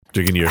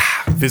Drinking your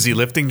fizzy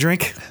lifting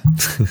drink?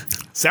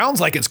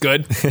 Sounds like it's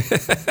good.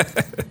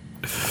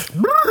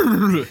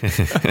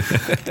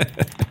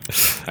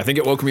 I think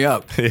it woke me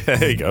up. Yeah,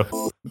 there you go.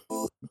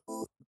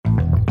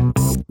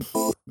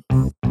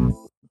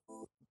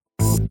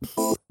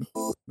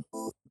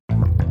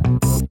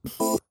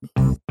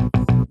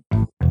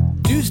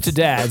 Dudes to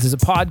Dads is a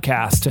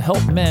podcast to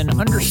help men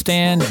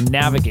understand and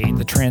navigate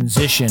the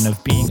transition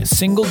of being a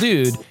single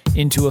dude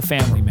into a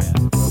family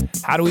man.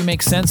 How do we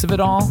make sense of it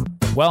all?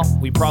 Well,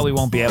 we probably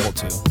won't be able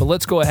to, but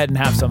let's go ahead and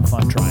have some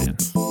fun trying.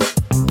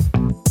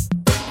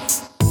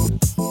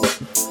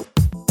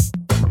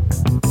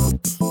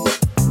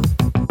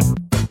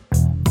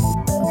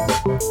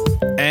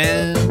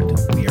 And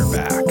we are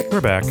back.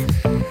 We're back.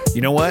 You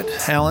know what,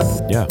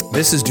 Alan? Yeah.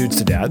 This is Dudes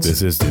to Dads.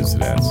 This is Dudes to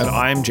Dads. And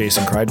I'm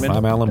Jason Kreidman.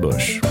 I'm Alan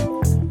Bush.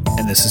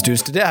 And this is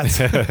Dudes to Dads.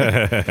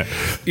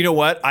 You know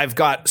what? I've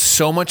got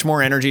so much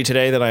more energy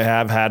today than I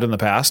have had in the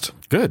past.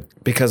 Good.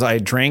 Because I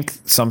drank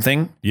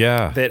something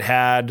Yeah. that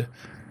had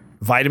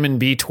vitamin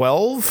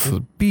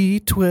B12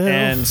 B12.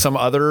 and some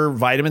other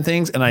vitamin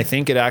things. And I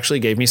think it actually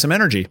gave me some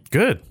energy.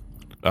 Good.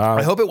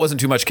 I hope it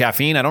wasn't too much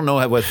caffeine. I don't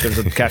know what there's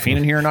a caffeine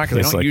in here or not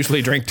because I don't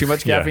usually drink too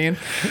much caffeine.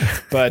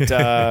 But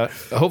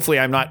hopefully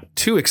I'm not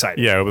too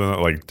excited. Yeah,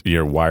 like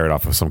you're wired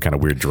off of some kind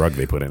of weird drug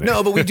they put in it.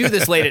 No, but we do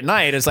this late at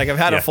night. It's like I've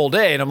had a full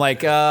day and I'm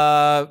like,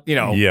 I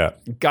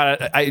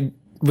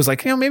was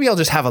like, maybe I'll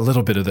just have a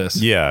little bit of this.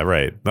 Yeah,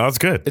 right. No, that's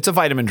good. It's a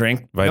vitamin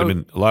drink.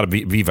 A lot of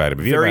V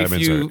vitamin. V Very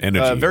vitamins few, are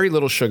energy. very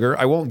little sugar.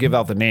 I won't give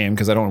out the name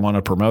because I don't want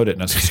to promote it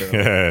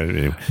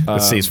necessarily.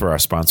 Let's see for our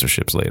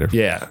sponsorships later.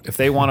 Yeah, if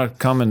they want to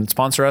come and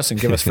sponsor us and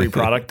give us free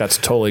product, that's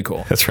totally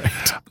cool. That's right.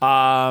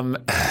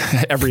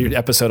 Every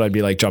episode, I'd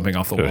be like jumping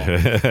off the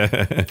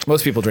wall.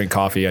 Most people drink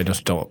coffee. I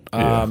just don't.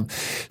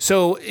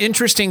 So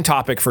interesting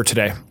topic for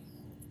today.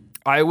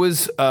 I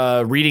was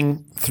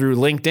reading through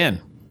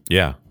LinkedIn.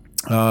 Yeah.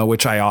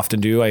 Which I often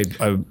do. I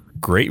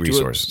Great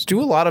resources. do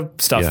a lot of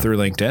stuff through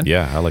LinkedIn.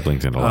 Yeah, I like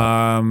LinkedIn a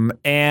lot.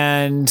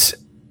 And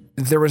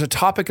there was a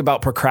topic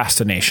about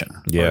procrastination.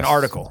 Or an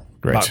article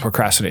about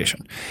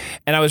procrastination.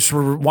 And I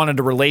wanted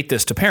to relate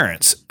this to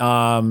parents.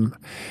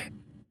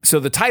 So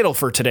the title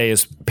for today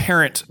is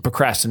Parent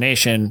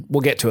Procrastination.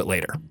 We'll get to it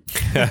later.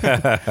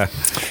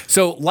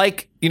 So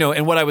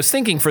and what I was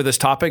thinking for this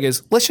topic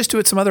is let's just do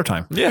it some other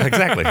time. Yeah,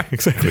 exactly.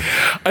 Exactly.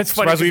 It's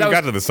funny. Surprised we even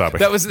got to this topic.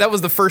 That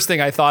was the first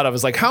thing I thought of.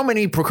 Was like, how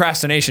many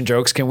procrastination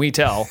jokes can we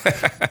tell?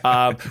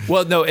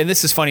 Well, no, and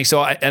this is funny.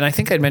 So, I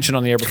think I'd mentioned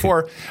on the air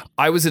before,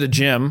 I was at a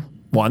gym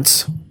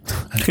once.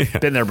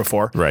 Been there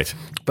before. Right.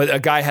 But a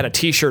guy had a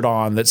t-shirt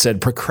on that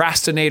said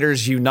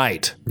Procrastinators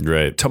Unite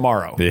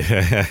tomorrow. Yeah.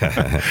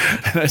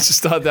 And I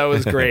just thought that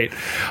was great.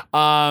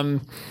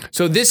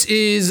 So this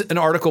is an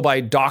article by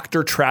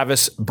Dr.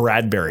 Travis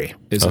Bradberry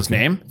is his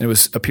name.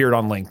 It appeared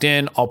on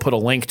LinkedIn. I'll put a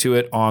link to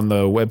it on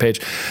the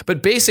webpage.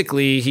 But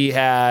basically he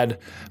had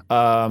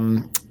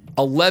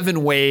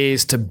 11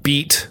 ways to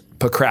beat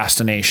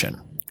procrastination.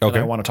 Okay.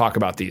 And I want to talk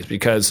about these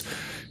because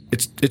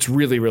it's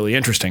really, really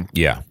interesting.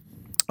 Yeah.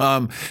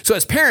 So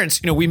as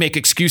parents, we make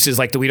excuses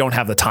like that we don't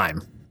have the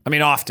time. I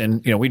mean,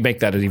 often, we'd make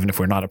that even if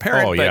we're not a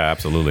parent. Oh, yeah,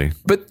 absolutely.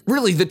 But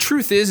really, the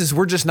truth is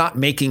we're just not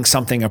making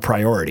something a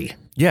priority.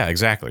 Yeah,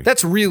 exactly.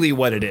 That's really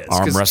what it is.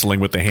 Arm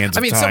wrestling with the hands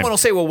of time. Someone will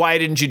say, well, why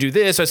didn't you do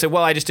this? I said,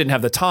 well, I just didn't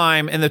have the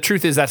time. And the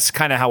truth is that's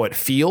kind of how it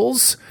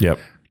feels. Yep.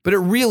 But it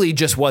really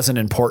just wasn't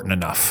important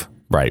enough.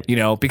 Right.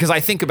 Because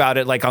I think about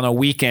it like on a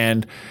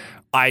weekend,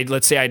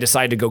 let's say I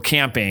decide to go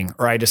camping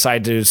or I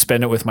decide to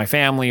spend it with my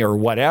family or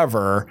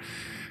whatever.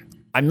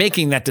 I'm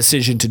making that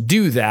decision to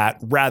do that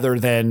rather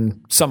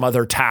than some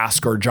other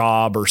task or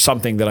job or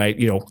something that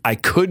I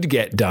could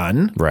get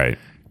done. Right.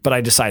 But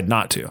I decide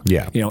not to.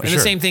 Yeah. And the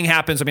same thing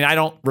happens. I mean, I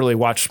don't really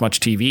watch much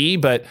TV,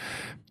 but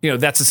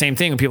that's the same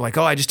thing when people are like,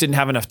 oh, I just didn't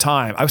have enough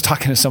time. I was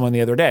talking to someone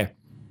the other day,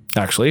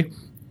 actually.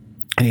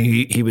 And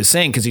he was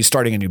saying, because he's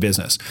starting a new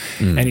business,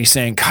 and he's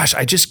saying, gosh,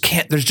 I just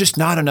can't, there's just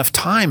not enough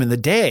time in the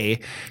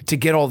day to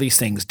get all these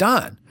things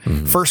done.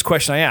 First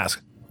question I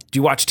ask, do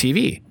you watch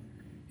TV?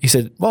 He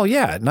said, well,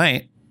 yeah, at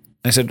night.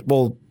 I said,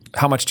 well,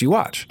 how much do you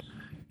watch?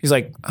 He's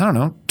like, I don't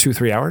know,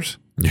 2-3 hours.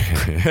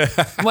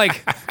 I'm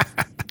like,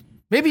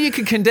 maybe you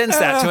could condense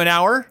that to an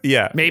hour.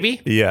 Yeah.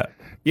 Maybe. Yeah.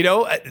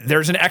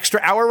 There's an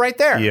extra hour right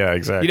there. Yeah,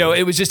 exactly.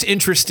 It was just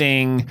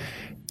interesting.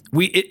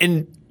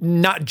 And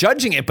not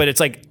judging it, but it's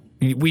like,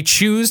 we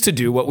choose to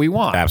do what we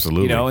want.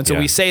 Absolutely. And so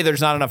we say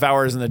there's not enough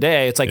hours in the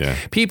day. It's like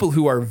people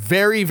who are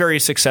very, very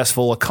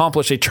successful,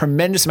 accomplish a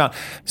tremendous amount,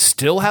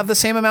 still have the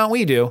same amount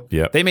we do.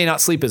 Yep. They may not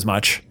sleep as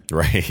much.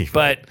 Right.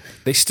 But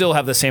they still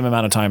have the same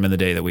amount of time in the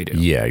day that we do.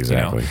 Yeah,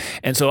 exactly.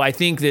 And so I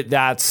think that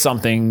that's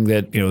something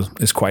that,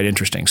 is quite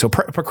interesting. So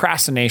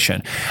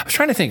procrastination. I was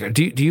trying to think,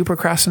 do you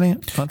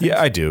procrastinate?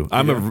 Yeah, I do.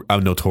 I'm a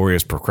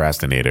notorious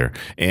procrastinator.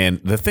 And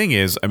the thing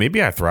is,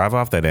 maybe I thrive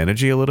off that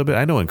energy a little bit.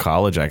 I know in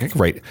college, I could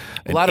write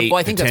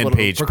I think that's what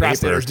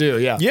procrastinators do.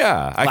 Yeah.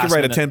 Yeah. I could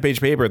write a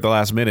 10-page paper at the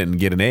last minute and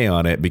get an A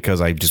on it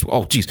because I just,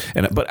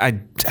 but I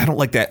don't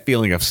like that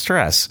feeling of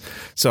stress.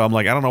 So I'm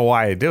like, I don't know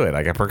why I do it.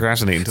 I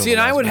procrastinate until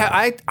and I would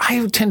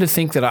I tend to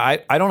think that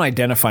I don't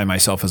identify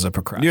myself as a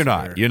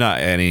procrastinator. You're not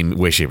in any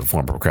way, shape, or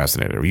form a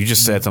procrastinator. You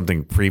just said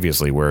something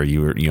previously where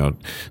you were,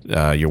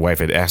 your wife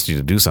had asked you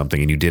to do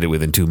something and you did it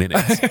within 2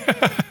 minutes.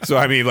 So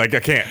I mean, like, I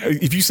can't.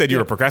 If you said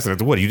you're a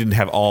procrastinator, what? You didn't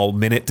have all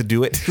minute to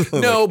do it?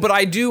 No, but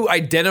I do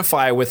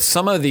identify with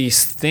some of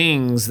these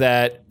things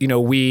that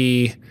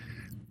we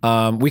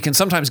can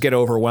sometimes get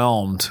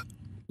overwhelmed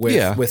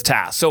with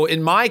tasks. So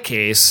in my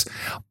case,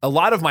 a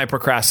lot of my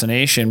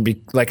procrastination,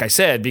 like I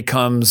said,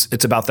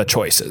 it's about the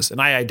choices.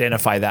 And I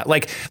identify that.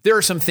 Like, there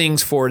are some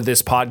things for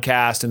this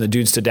podcast and the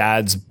Dudes to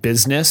Dads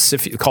business,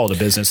 if you call it a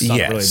business, it's not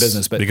really a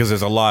business, but because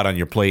there's a lot on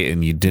your plate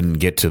and you didn't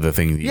get to the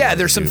thing.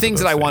 There's some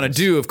things that I want to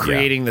do of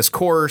creating this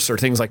course or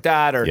things like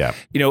that, or,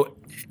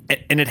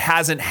 and it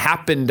hasn't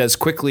happened as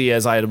quickly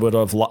as I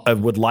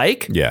would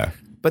like. Yeah.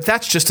 But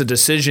that's just a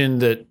decision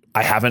that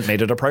I haven't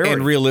made it a priority.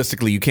 And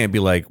realistically, you can't be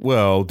like,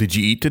 well, did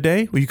you eat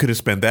today? Well, you could have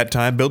spent that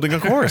time building a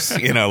course. I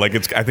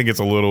think it's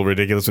a little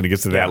ridiculous when it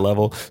gets to that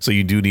level. So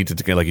you do need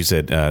to, like you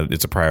said,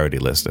 it's a priority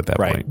list at that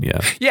point. Yeah.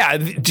 Yeah.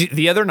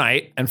 The other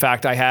night, in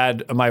fact,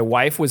 my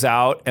wife was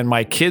out and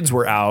my kids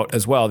were out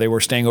as well. They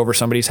were staying over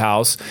somebody's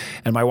house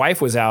and my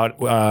wife was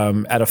out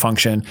at a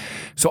function.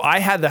 So I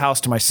had the house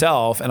to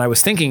myself and I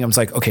was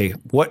like, okay,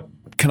 what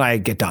can I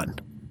get done?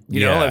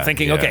 I'm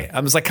thinking, okay,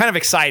 I was like kind of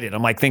excited.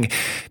 I'm like thinking,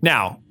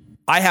 now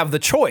I have the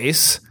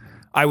choice.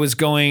 I was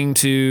going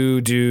to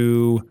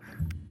do,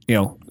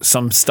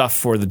 some stuff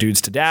for the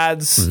Dudes to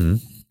Dads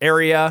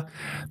area.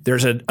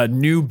 There's a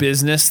new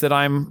business that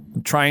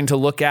I'm trying to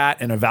look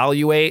at and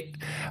evaluate.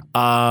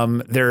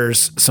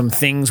 There's some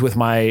things with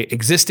my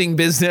existing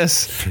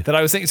business that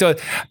I was thinking. So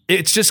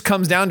it just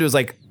comes down to is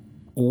like,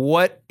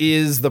 what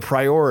is the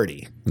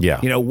priority?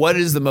 Yeah. What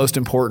is the most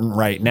important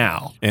right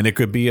now? And it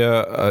could be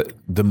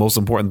the most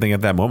important thing at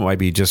that moment might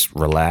be just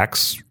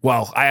relax.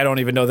 Well, I don't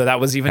even know that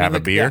was even have a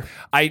beer.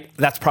 Yeah,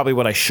 that's probably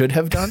what I should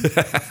have done,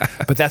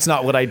 but that's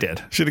not what I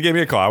did. Should have gave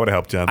me a call. I would have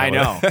helped you. I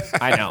know.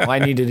 I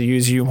needed to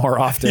use you more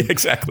often.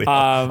 Exactly.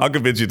 I'll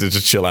convince you to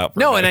just chill out.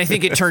 No, and I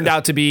think it turned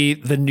out to be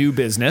the new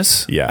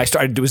business. Yeah.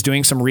 I was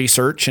doing some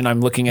research and I'm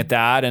looking at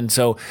that, and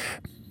so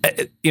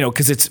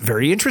because it's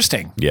very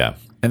interesting. Yeah.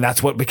 And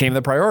that's what became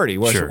the priority.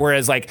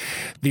 Whereas like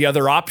the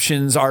other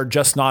options are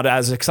just not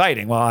as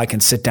exciting. Well, I can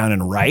sit down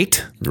and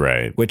write.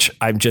 Right. Which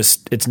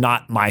it's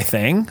not my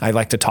thing. I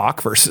like to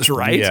talk versus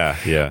write. Yeah.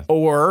 Yeah.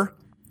 Or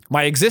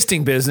my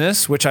existing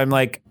business, which I'm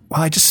like,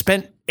 well, I just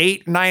spent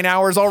 8-9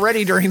 hours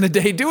already during the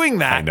day doing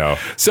that. I know.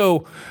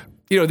 So,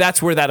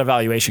 that's where that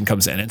evaluation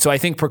comes in. And so I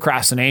think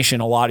procrastination,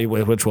 a lot of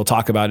which we'll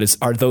talk about,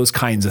 are those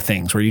kinds of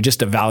things where you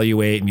just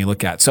evaluate and you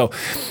look at. So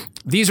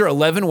these are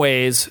 11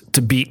 ways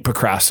to beat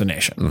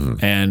procrastination.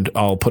 Mm-hmm. And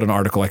I'll put an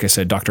article, like I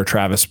said, Dr.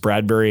 Travis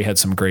Bradbury had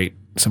some great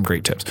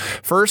tips.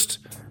 First,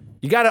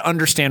 you got to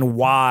understand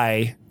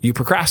why you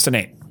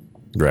procrastinate.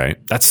 Right.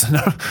 That's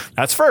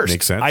first.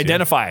 Makes sense.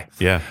 Identify.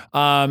 Yeah.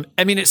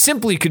 It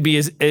simply could be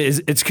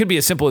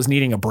as simple as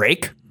needing a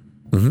break.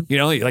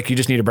 Mm-hmm. Like you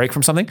just need a break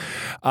from something,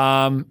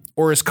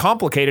 or as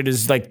complicated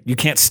as like you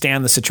can't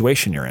stand the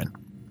situation you're in.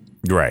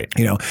 Right.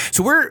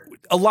 So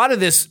a lot of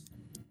this,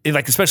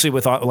 like especially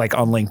with like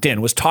on LinkedIn,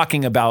 was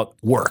talking about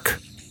work.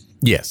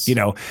 Yes.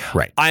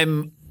 Right.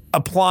 I'm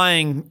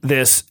applying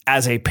this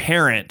as a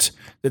parent,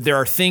 that there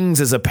are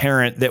things as a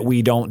parent that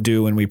we don't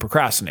do and we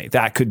procrastinate.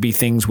 That could be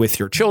things with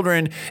your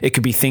children. It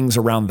could be things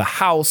around the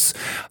house.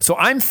 So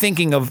I'm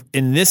thinking of,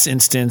 in this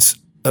instance,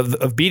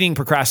 of beating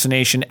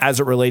procrastination as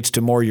it relates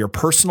to more your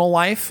personal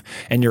life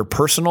and your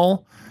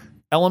personal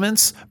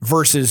elements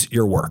versus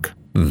your work.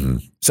 Mm-hmm.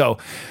 So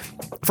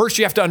first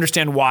you have to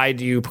understand, why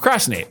do you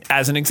procrastinate?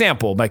 As an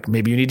example, like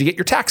maybe you need to get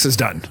your taxes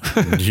done.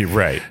 You're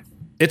right.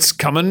 It's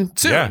coming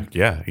soon.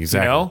 Yeah,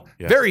 exactly.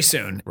 Very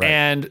soon. Right.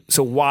 And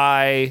so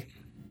why,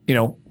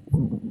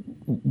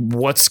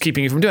 what's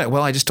keeping you from doing it?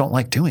 Well, I just don't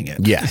like doing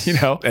it. Yes.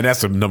 And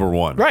that's the number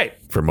one. Right.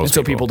 For most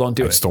people. So people don't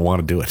do it. I just don't want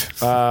to do it.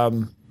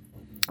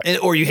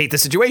 Or you hate the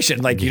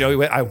situation, like,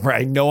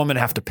 I know I'm going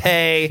to have to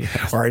pay,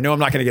 or I know I'm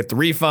not going to get the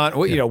refund,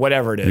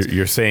 whatever it is.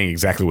 You're saying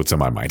exactly what's in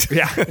my mind.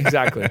 Yeah,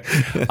 exactly.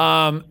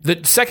 The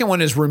second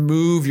one is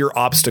remove your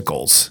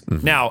obstacles.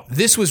 Mm-hmm. Now,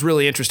 this was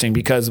really interesting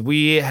because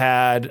we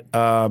had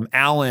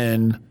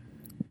Alan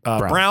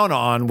Brown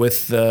on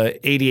with the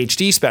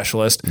ADHD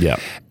specialist,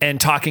 and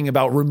talking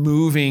about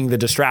removing the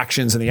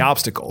distractions and the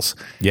obstacles.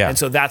 Yeah. And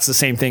so that's the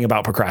same thing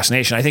about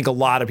procrastination. I think a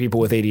lot of people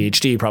with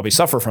ADHD probably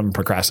suffer from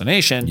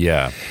procrastination.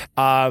 Yeah.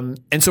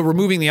 And so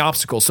removing the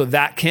obstacles. So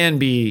that can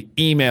be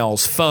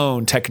emails,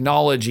 phone,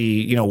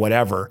 technology,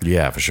 whatever.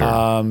 Yeah, for sure.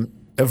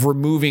 Of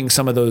removing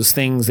some of those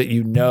things that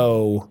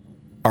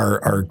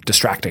are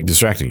distracting.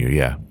 Distracting you,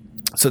 yeah.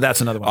 So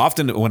that's another one.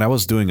 Often when I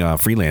was doing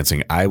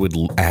freelancing, I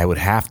would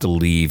have to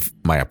leave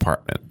my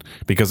apartment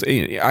because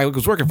I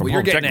was working from home.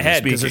 You're getting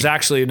ahead because there's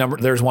actually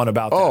there's one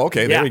about that. Oh,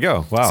 okay. There we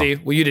go. Wow. See,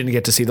 well, you didn't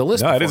get to see the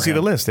list. No, I didn't see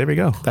the list. There we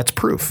go. That's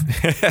proof.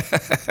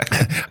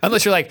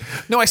 Unless you're like,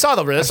 no, I saw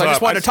the list. I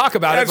just wanted to talk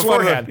about it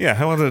beforehand.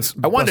 I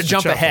wanted to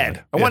jump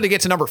ahead. I wanted to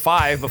get to number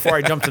 5 before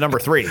I jumped to number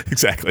 3.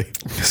 Exactly.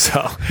 So,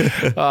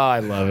 I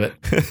love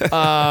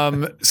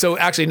it. So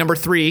actually, number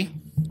 3,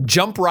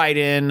 jump right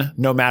in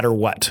no matter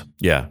what.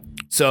 Yeah.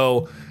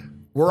 So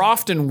we're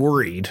often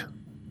worried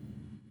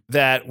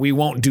that we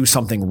won't do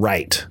something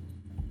right.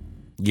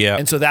 Yeah.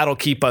 And so that'll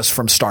keep us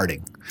from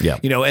starting. Yeah.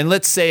 And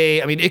let's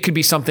say, I mean, it could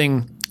be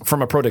something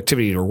from a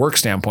productivity or work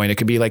standpoint. It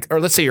could be like, or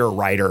let's say you're a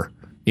writer,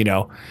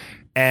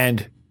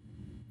 and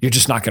you're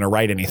just not going to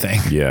write anything.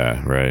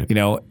 Yeah. Right.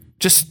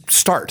 Just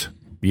start.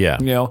 Yeah.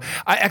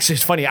 Actually,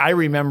 it's funny. I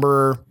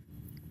remember,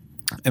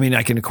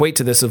 I can equate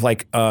to this of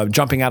like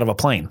jumping out of a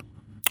plane.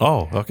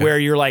 Oh, okay. Where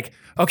you're like,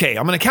 okay,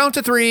 I'm going to count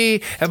to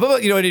 3, and blah,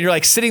 blah, and you're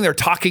like sitting there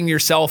talking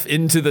yourself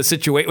into the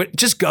situation.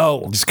 Just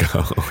go.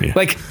 Yeah.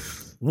 Like,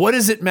 what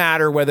does it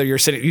matter whether you're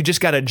sitting? You just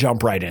got to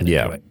jump right into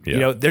it.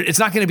 Yeah. It's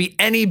not going to be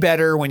any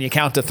better when you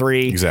count to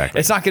 3. Exactly.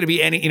 It's not going to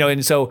be any,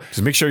 and so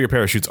just make sure your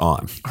parachute's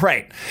on.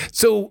 Right.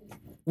 So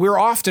we're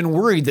often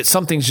worried that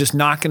something's just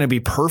not going to be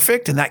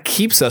perfect, and that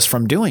keeps us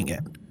from doing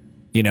it.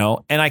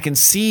 And I can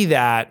see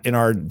that in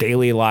our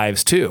daily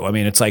lives too. I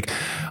mean, it's like,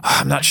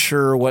 I'm not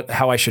sure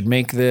how I should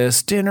make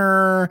this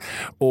dinner,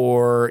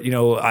 or,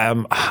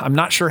 I'm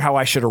not sure how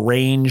I should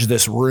arrange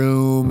this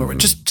room, or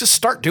just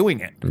start doing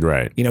it.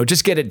 Right.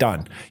 Just get it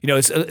done.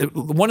 It's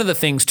one of the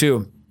things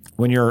too,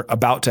 when you're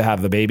about to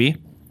have the baby,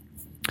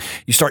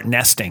 you start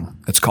nesting,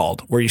 it's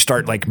called, where you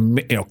start like,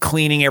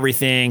 cleaning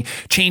everything,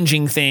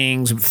 changing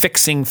things,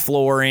 fixing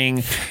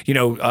flooring,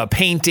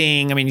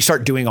 painting. You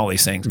start doing all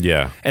these things.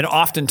 Yeah. And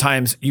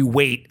oftentimes you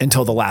wait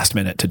until the last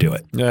minute to do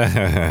it.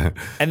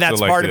 And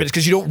that's part of it,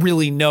 because you don't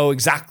really know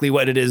exactly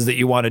what it is that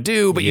you want to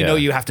do, but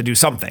you have to do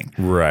something.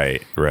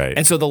 Right.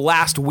 And so the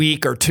last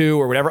week or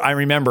 2 or whatever, I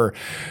remember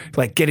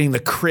like getting the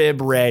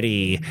crib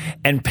ready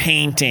and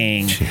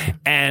painting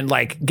and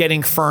like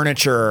getting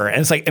furniture.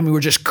 And it's like, we were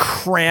just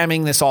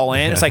cramming this all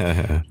in. It's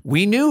like,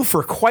 we knew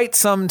for quite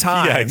some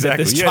time that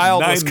this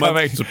child was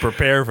coming to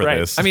prepare for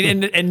this.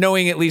 And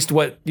knowing at least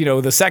what,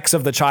 the sex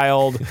of the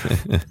child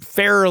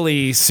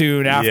fairly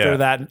soon after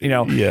that,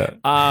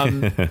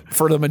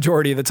 for the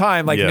majority of the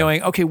time,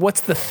 knowing, okay,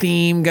 what's the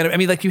theme going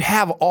to, you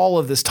have all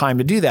of this time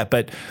to do that,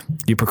 but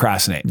you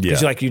procrastinate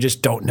because you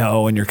just don't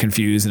know, and you're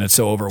confused, and it's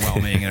so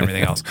overwhelming and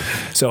everything else.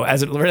 So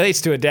as it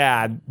relates to a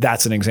dad,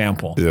 that's an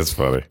example. That's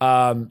funny.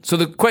 So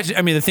the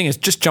question, the thing is,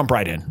 just jump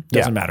right in.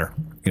 Doesn't matter.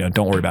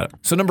 Don't worry about it.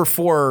 So number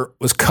 4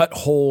 was cut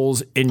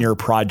holes in your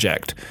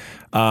project.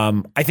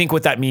 I think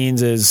what that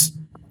means is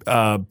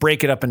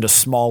break it up into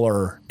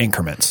smaller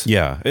increments.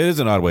 Yeah. It is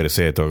an odd way to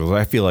say it, though, because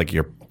I feel like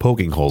you're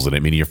poking holes in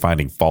it, meaning you're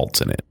finding faults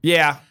in it.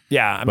 Yeah.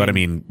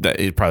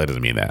 It probably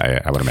doesn't mean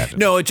that, I would imagine.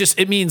 No,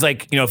 it means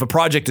like, if a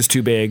project is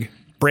too big,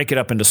 break it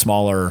up into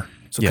smaller.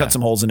 So cut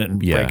some holes in it and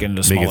break it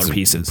into smaller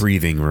pieces.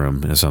 Breathing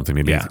room or something.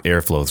 Maybe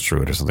airflow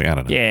through it or something. I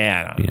don't know.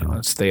 Yeah, I don't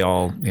know. They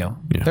all,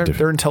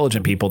 they're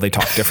intelligent people. They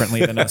talk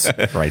differently than us.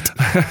 Right.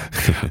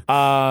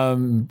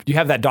 You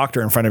have that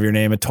doctor in front of your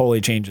name. It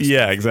totally changes.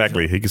 Yeah,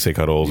 exactly. He can say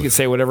cut holes. He can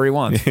say whatever he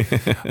wants.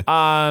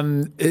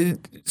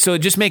 So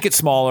just make it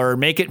smaller,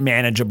 make it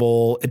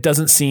manageable. It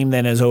doesn't seem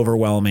then as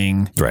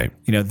overwhelming. Right.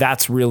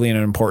 That's really an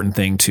important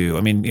thing too.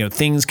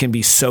 Things can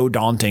be so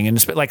daunting.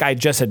 And like I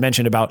just had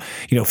mentioned about,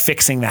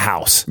 fixing the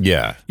house.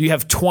 Yeah. You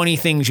have 20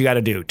 things you got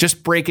to do.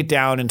 Just break it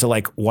down into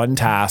like one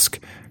task.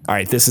 All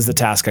right, this is the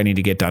task I need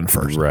to get done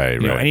first.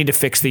 Right. I need to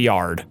fix the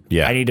yard.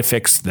 Yeah. I need to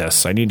fix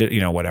this. I need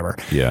to, whatever.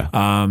 Yeah.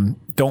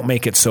 Don't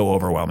make it so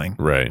overwhelming.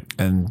 Right.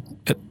 And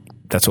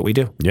that's what we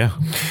do. Yeah.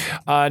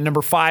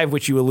 Number 5,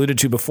 which you alluded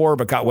to before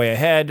but got way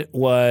ahead,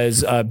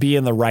 was be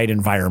in the right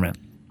environment.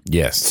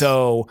 Yes.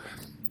 So,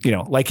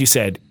 like you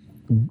said,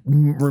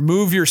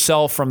 remove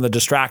yourself from the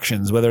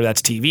distractions, whether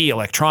that's TV,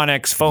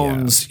 electronics,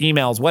 phones,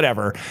 emails,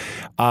 whatever.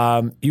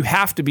 You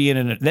have to be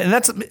and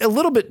that's a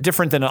little bit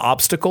different than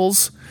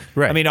obstacles.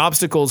 Right.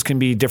 Obstacles can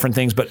be different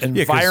things, but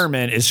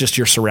environment is just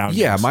your surroundings.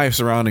 Yeah, my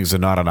surroundings are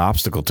not an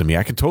obstacle to me.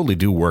 I can totally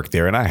do work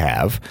there, and I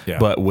have. Yeah.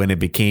 But when it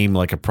became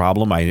like a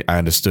problem, I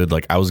understood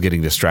like I was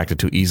getting distracted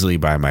too easily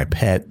by my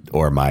pet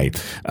or my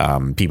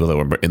people that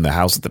were in the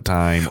house at the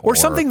time, or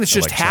something that's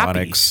just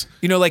happy.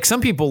 Like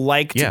some people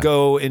like to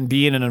go and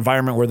be in an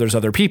environment where there's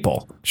other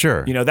people.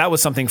 Sure. That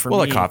was something for me. Well,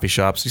 like coffee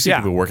shops. You see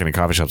people working in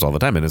coffee shops all the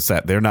time, and it's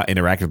that they're not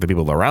interacting with the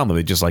people around them.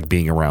 They just like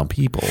being around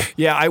people.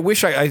 Yeah, I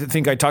wish I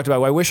think I talked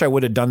about, I wish I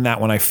would have done that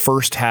when I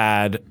first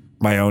had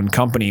my own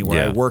company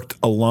where I Yeah. worked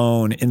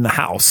alone in the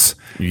house.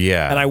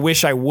 Yeah. And I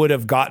wish I would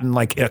have gotten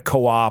like a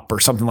co-op or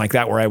something like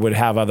that where I would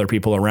have other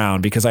people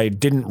around, because I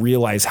didn't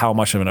realize how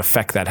much of an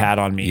effect that had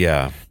on me.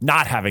 Yeah.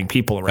 Not having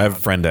people I around. have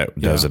a friend that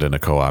does it in a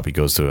co-op. He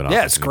goes to an office.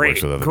 Yeah, it's and he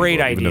works great. with other Great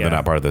people, even though idea. they're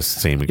not part of the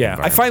same Yeah,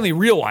 environment. I finally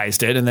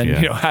realized it, and then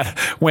Yeah.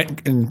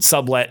 went and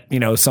sublet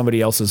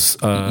somebody else's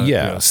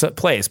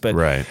place, but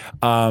Right.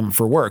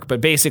 for work.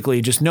 But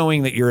basically, just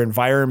knowing that your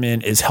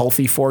environment is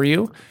healthy for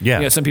you.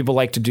 Yeah. Some people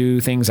like to do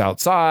things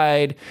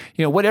outside.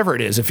 Whatever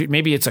it is,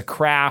 maybe it's a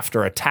craft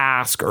or a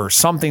task or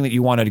something that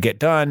you wanted to get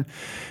done.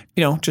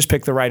 Just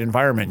pick the right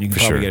environment, and you can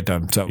probably sure. get it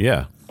done. So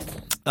Yeah.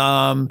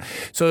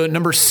 So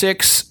number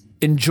 6,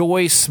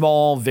 enjoy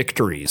small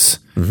victories.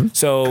 Mm-hmm.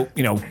 So,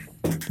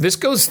 this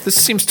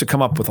seems to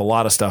come up with a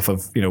lot of stuff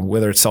of,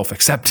 whether it's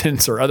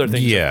self-acceptance or other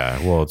things. Yeah.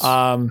 Well, it's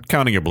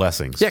counting your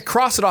blessings. Yeah.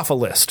 Cross it off a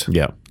list.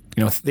 Yeah.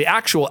 The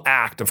actual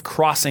act of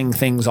crossing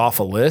things off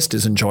a list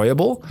is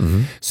enjoyable.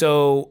 Mm-hmm.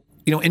 So,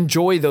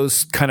 enjoy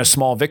those kind of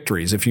small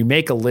victories. If you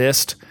make a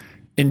list,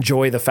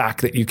 enjoy the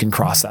fact that you can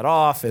cross that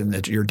off and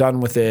that you're done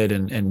with it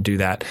and do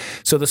that.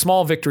 So the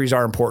small victories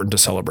are important to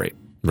celebrate.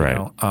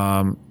 Right.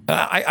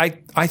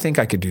 I think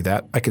I could do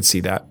that. I could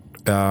see that.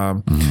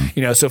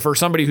 So for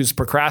somebody who's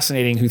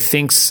procrastinating, who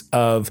thinks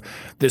of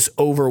this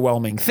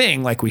overwhelming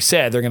thing, like we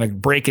said, they're going to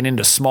break it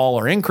into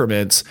smaller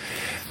increments.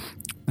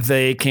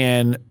 They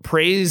can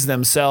praise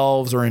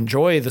themselves or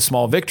enjoy the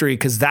small victory,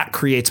 because that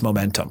creates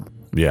momentum.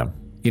 Yeah.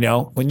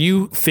 When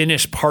you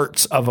finish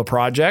parts of a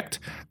project,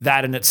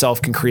 that in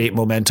itself can create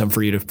momentum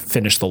for you to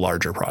finish the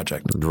larger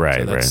project. Right.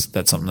 So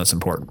that's something that's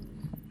important.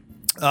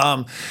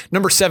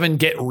 Number 7,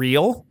 get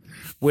real,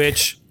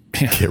 which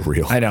Get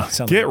real. I know.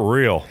 Get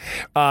real.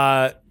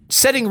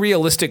 Setting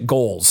realistic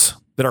goals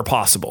that are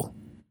possible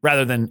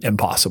rather than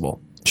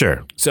impossible.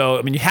 Sure.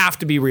 So, you have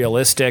to be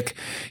realistic.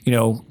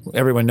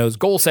 Everyone knows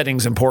goal setting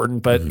is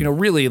important, but,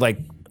 really like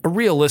a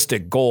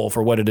realistic goal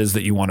for what it is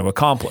that you want to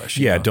accomplish.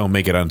 Yeah. Don't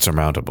make it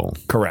unsurmountable.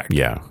 Correct.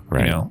 Yeah.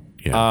 Right.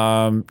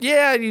 Yeah.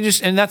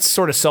 And that's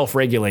sort of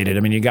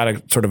self-regulated. You got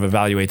to sort of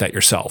evaluate that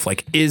yourself.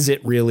 Like, is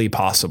it really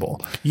possible?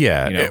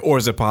 Yeah. Or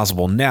is it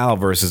possible now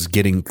versus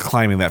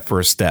climbing that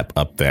first step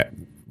up that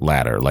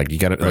ladder? Like you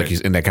got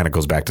to, and that kind of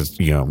goes back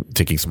to,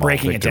 taking small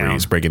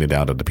victories, breaking it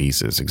down into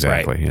pieces.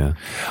 Exactly. Right.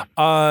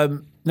 Yeah.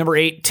 Number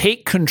 8,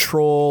 take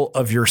control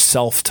of your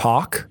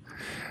self-talk.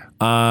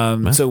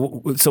 So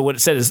what it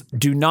said is,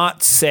 do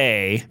not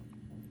say,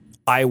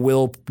 I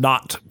will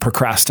not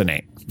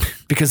procrastinate,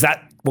 because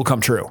that will come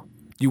true.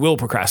 You will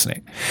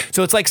procrastinate.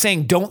 So it's like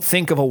saying, don't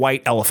think of a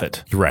white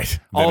elephant. Right.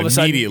 All of a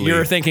sudden,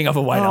 you're thinking of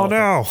a white elephant.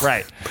 Oh, no.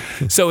 Right.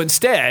 So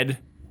instead,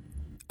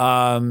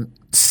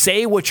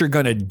 say what you're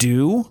going to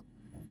do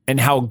and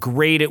how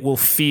great it will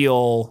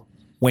feel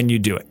when you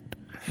do it.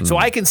 So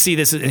I can see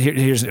this.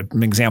 Here's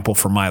an example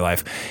from my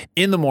life.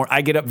 In the morning,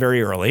 I get up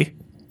very early,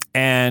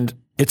 and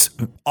it's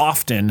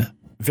often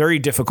very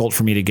difficult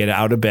for me to get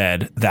out of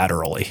bed that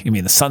early.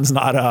 The sun's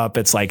not up.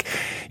 It's like,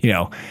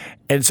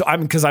 and so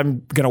because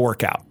I'm going to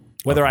work out,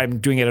 whether I'm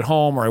doing it at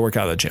home or I work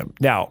out at the gym.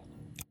 Now,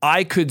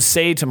 I could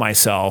say to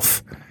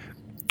myself,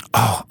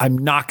 I'm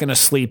not going to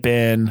sleep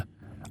in.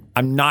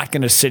 I'm not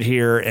going to sit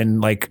here and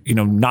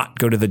not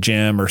go to the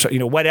gym or so,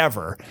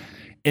 whatever.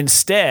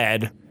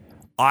 Instead,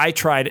 I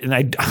tried, and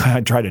I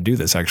try to do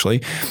this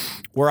actually,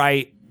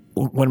 where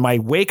when I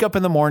wake up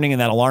in the morning and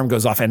that alarm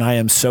goes off and I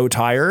am so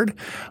tired,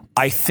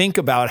 I think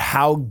about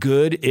how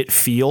good it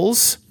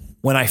feels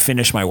when I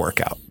finish my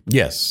workout.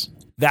 Yes.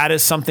 That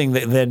is something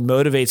that then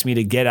motivates me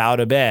to get out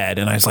of bed.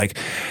 And I was like,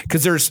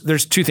 because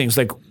there's two things.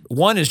 Like,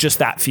 one is just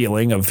that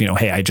feeling of,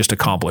 hey, I just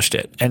accomplished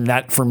it. And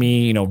that for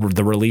me,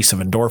 the release of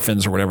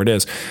endorphins or whatever it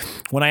is.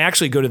 When I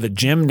actually go to the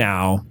gym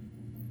now,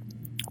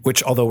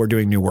 which although we're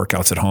doing new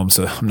workouts at home,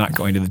 so I'm not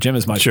going to the gym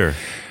as much. Sure.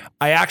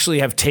 I actually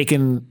have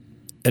taken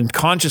and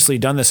consciously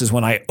done this, is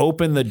when I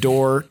open the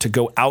door to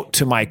go out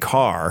to my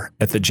car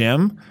at the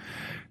gym,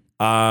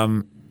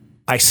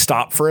 I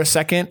stop for a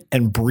second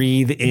and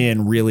breathe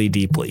in really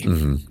deeply,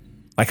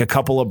 like a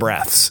couple of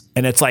breaths.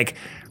 And it's like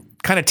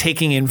kind of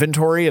taking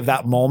inventory of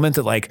that moment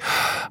that like,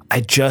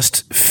 I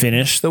just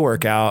finished the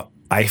workout.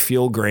 I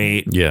feel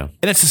great. Yeah.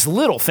 And it's this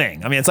little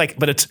thing. It's like,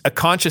 but it's a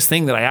conscious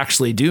thing that I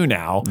actually do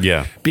now.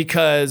 Yeah.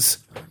 Because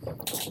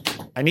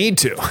I need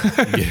to,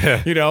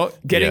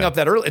 getting up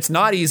that early. It's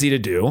not easy to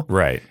do.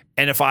 Right.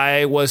 And if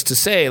I was to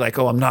say like,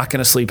 I'm not going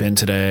to sleep in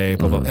today,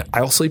 blah, blah,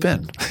 I'll sleep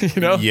in,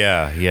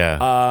 Yeah.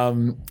 Yeah.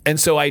 And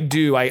so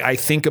I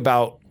think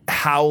about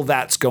how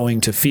that's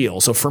going to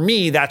feel. So for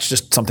me, that's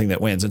just something that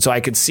wins. And so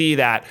I could see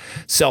that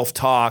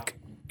self-talk.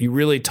 You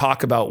really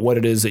talk about what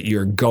it is that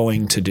you're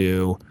going to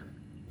do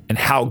and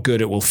how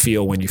good it will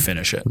feel when you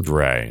finish it.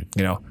 Right.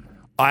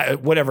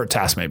 Whatever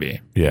task may be.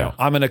 Yeah.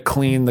 I'm going to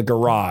clean the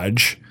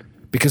garage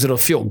because it'll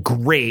feel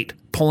great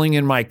pulling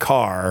in my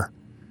car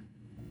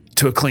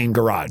to a clean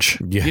garage,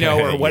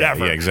 or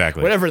whatever. Yeah,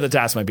 exactly. Whatever the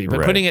task might be,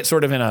 but putting it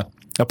sort of in a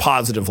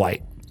positive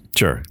light.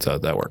 Sure. So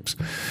that works.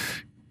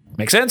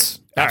 Make sense?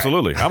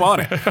 Absolutely. I'm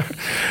on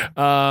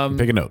it.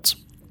 Taking notes.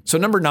 So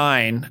number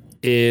 9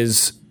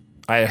 is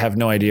I have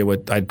no idea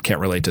I can't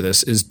relate to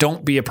this, is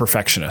don't be a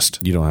perfectionist.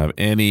 You don't have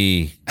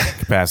any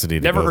capacity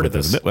to Never go heard of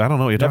with this. I don't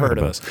know what you're Never talking heard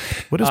of about.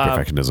 this. What is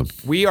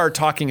perfectionism? We are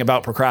talking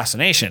about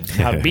procrastination,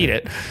 how to beat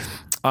it.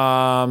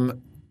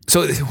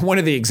 So one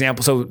of the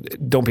examples, so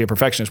don't be a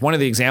perfectionist. One of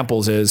the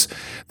examples is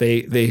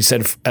they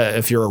said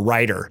if you're a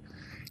writer,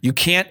 you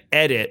can't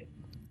edit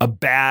a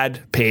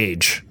bad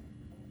page.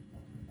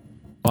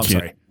 Oh, I'm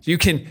sorry. You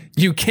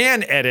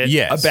can edit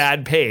Yes. a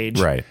bad page.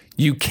 Right.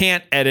 You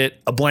can't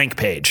edit a blank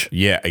page.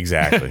 Yeah,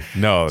 exactly.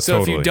 No, So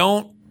totally. if you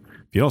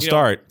don't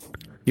start,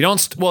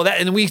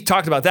 and we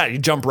talked about that. You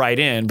jump right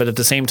in, but at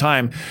the same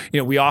time,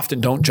 we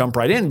often don't jump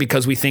right in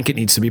because we think it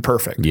needs to be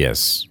perfect.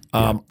 yes.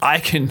 I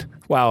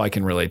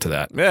can relate to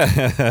that.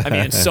 I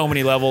mean, in so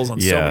many levels on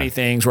so Yeah. many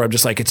things where I'm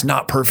just like, it's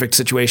not perfect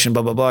situation,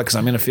 blah, blah, blah, because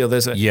I'm going to feel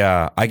this.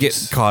 Yeah, I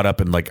get caught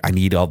up in like I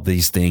need all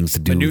these things to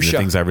do Minutia. the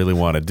things I really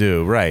want to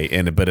do, right?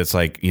 But it's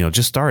like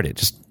just start it,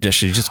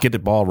 just get the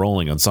ball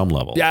rolling on some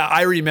level. Yeah,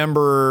 I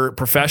remember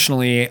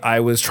professionally, I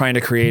was trying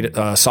to create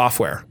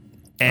software,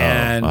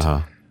 and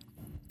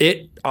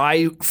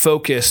I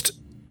focused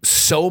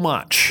so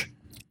much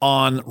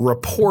on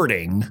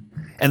reporting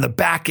and the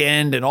back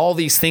end and all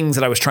these things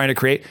that I was trying to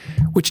create,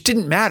 which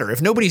didn't matter.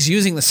 If nobody's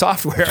using the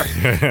software,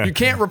 you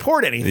can't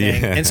report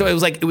anything. Yeah. And so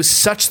it was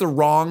such the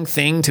wrong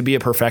thing to be a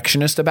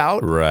perfectionist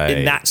about Right.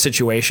 in that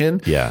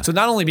situation. Yeah. So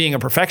not only being a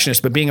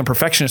perfectionist, but being a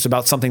perfectionist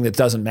about something that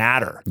doesn't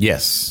matter.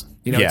 Yes.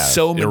 It's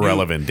so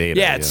irrelevant data.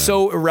 Yeah, it's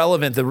so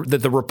irrelevant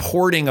that the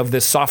reporting of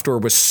this software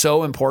was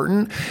so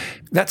important.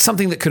 That's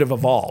something that could have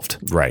evolved.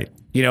 right.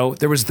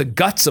 There was the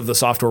guts of the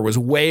software was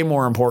way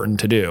more important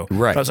to do.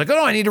 Right. But I was like,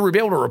 I need to be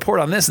able to report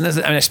on this and this.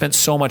 And I spent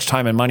so much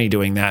time and money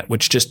doing that,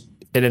 which just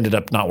it ended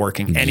up not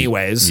working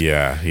anyways.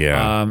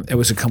 Yeah. It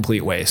was a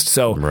complete waste.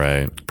 So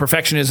Right.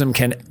 perfectionism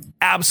can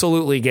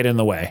absolutely get in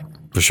the way.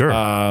 For sure.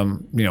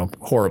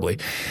 Horribly.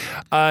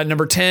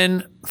 Number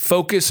 10,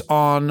 focus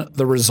on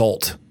the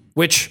result,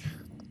 which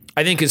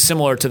I think is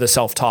similar to the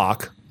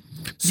self-talk.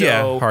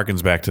 So,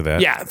 harkens back to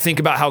that. yeah, think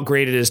about how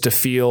great it is to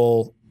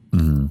feel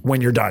when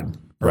you're done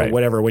or Right.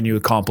 whatever, when you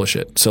accomplish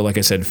it. So like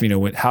I said,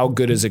 how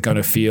good is it going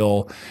to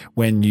feel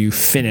when you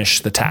finish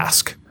the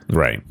task?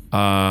 Right.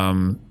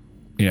 And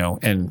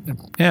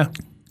yeah,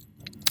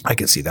 I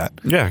can see that.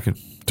 Yeah, I can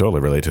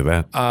totally relate to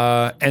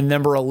that. And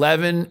number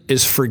 11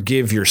 is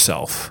forgive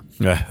yourself.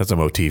 Yeah, that's a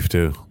motif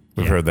too.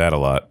 We've heard that a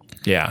lot.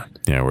 Yeah.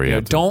 Yeah, where you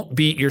have to- Don't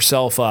beat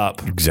yourself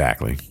up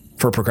exactly.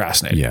 for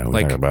procrastinating. Yeah,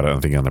 we talked about it, I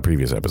think, on the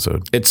previous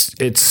episode.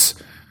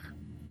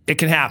 It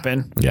can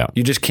happen. Yeah.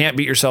 You just can't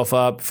beat yourself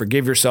up.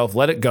 Forgive yourself.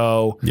 Let it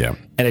go. Yeah.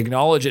 And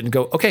acknowledge it and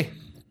go, okay,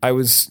 I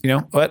was,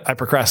 I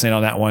procrastinated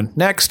on that one.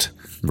 Next.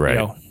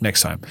 Right.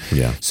 Next time.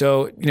 Yeah.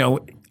 So,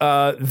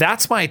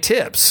 that's my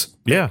tips.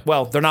 Yeah.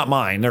 Well, they're not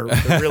mine. They're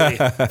really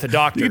the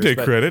doctor's. You take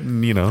but credit,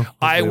 and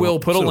I will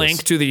put a show us.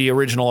 link to the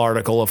original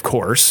article, of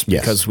course,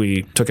 Yes. because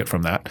we took it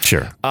from that.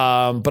 Sure.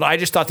 But I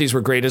just thought these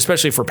were great,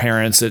 especially for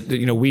parents that,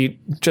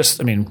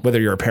 whether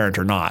you're a parent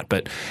or not,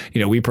 but,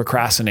 we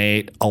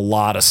procrastinate a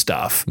lot of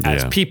stuff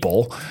as Yeah.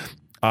 people,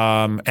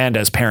 and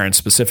as parents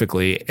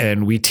specifically.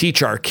 And we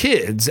teach our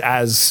kids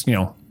as,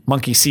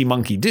 monkey see,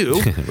 monkey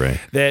do, Right.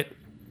 that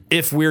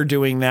if we're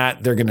doing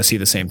that, they're going to see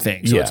the same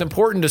thing. So Yeah. it's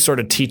important to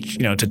sort of teach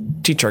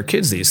our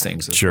kids these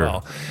things as Sure.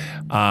 well.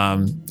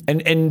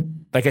 And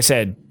like I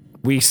said,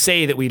 we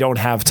say that we don't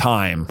have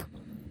time,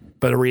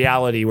 but in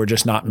reality, we're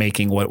just not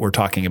making what we're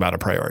talking about a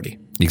priority.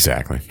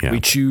 Exactly. Yeah.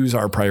 We choose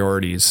our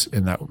priorities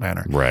in that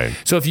manner. Right.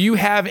 So if you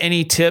have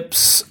any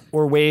tips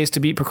or ways to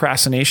beat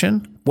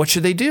procrastination, what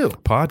should they do?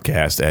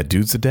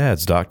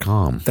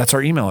 Podcast@dudesadads.com. That's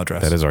our email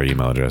address. That is our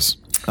email address.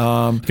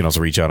 You can also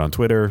reach out on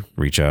Twitter,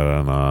 reach out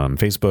on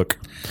Facebook.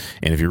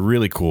 And if you're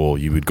really cool,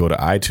 you would go to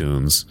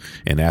iTunes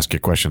and ask your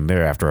question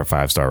there after a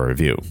 5-star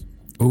review.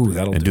 Ooh,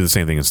 that'll And do the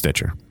same thing in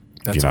Stitcher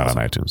if you're not awesome.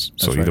 on iTunes.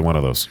 So right. either one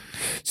of those.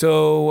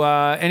 So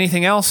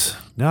anything else?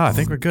 No, I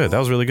think we're good. That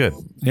was really good.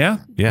 Yeah?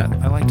 Yeah.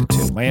 I liked it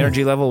too. My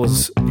energy level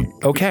was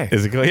okay.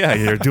 Is it good? Yeah,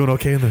 you're doing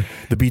okay in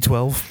the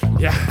B12?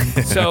 Yeah.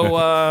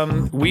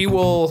 So we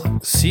will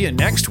see you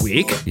next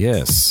week.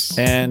 Yes.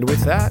 And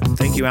with that,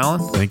 thank you,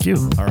 Alan. Thank you.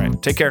 All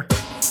right. Take care.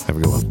 Have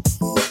a good one.